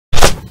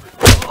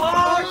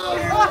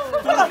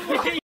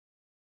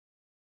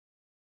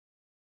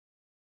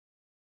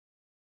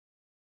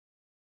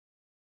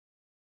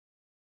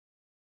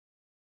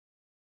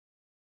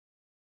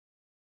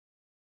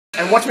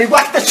And watch me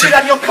whack the shit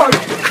out of your coat.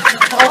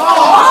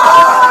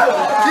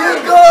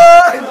 You're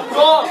good!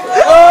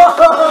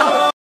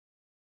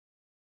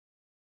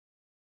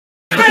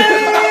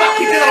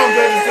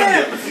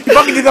 You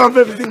fucking did that on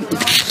purpose, didn't you?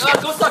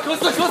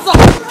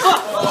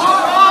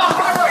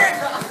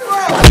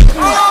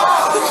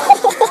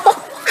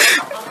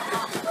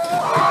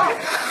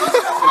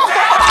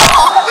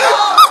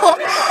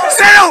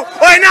 Settle!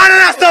 Wait, no,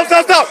 stop!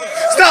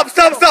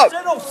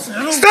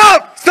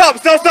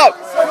 Stop!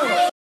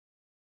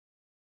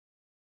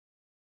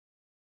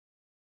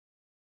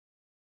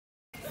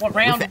 What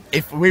round?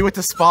 If we were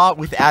to spar,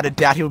 without a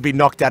doubt, he would be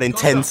knocked out in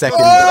 10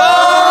 seconds.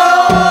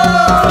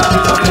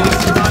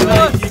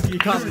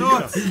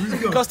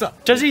 Costa,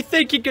 does he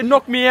think he can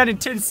knock me out in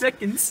 10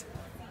 seconds?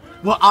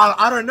 Well,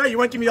 I don't know. You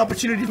won't give me the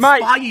opportunity to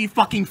spar you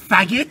fucking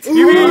faggot.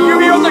 You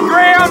be on the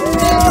ground.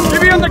 You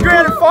be on the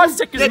ground in 5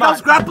 seconds, mate. That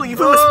was grappling. If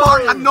we were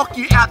sparring, I'd knock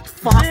you out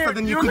faster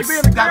than you could.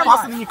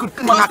 Faster than you could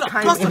put that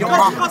cane in your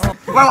mouth.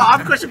 Well, I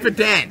have a question for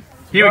Dan.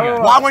 Here we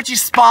go. Why won't you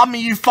spar me,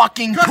 you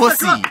fucking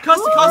pussy?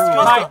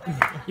 Costa.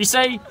 You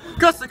see,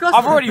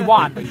 I've already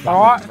won,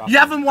 alright? You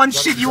haven't won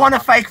shit, you want a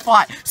fake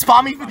fight.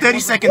 Spar me for 30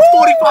 seconds,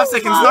 45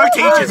 seconds, no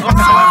teachers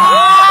whatsoever.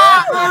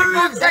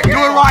 Do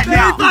it right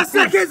now. 35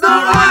 seconds,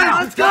 alright!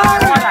 Let's go!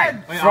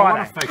 Friday.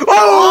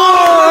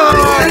 Oh!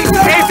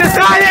 It's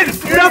decided!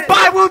 The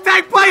fight will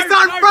take place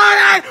on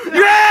Friday!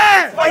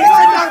 Yeah!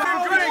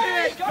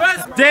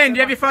 Dan, do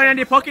you have your phone under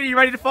your pocket? Are you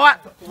ready to fight?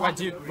 Where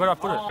do I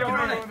put it?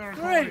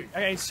 3.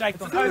 Okay, shake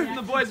the phone from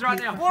the boys right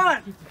now.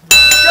 1. Go!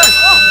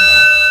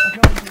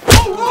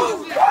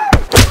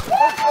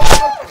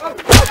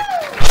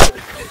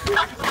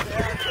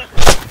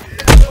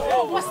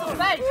 Oh, what's the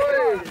fake?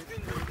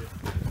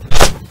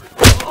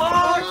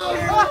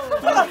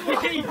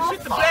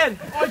 Shit the bed!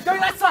 Oh, go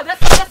that side.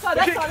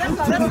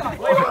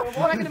 Wait,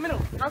 back in the middle.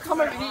 Don't come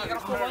over here, you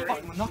gotta fall over.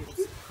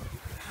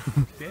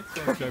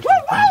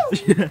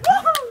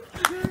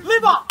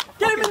 Liver!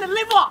 Get him in the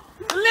liver!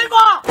 The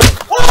liver!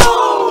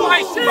 Oh!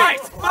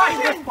 Face! What are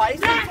you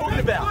talking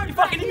about? You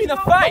fucking hit me in the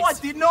face! No, I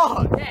did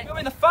not! Yeah, hit me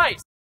in the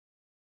face!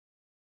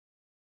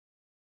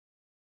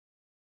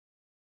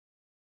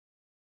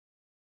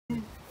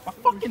 My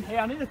fucking hair,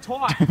 I need a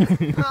tie!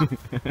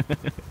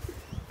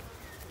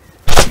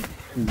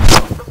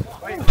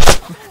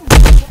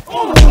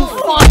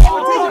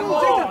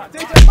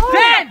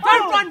 Dan,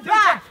 don't run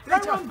back!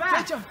 Don't run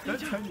back!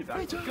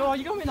 God,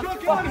 you got me in the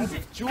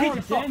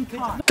fucking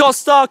jaw.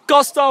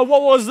 Costa,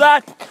 what was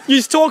that?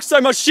 You talk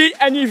so much shit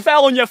and you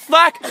fell on your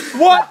flack.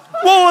 What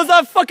was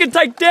that fucking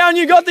takedown?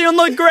 You got on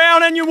the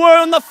ground and you were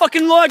on the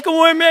fucking like a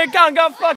worm, man. Can't go fuck.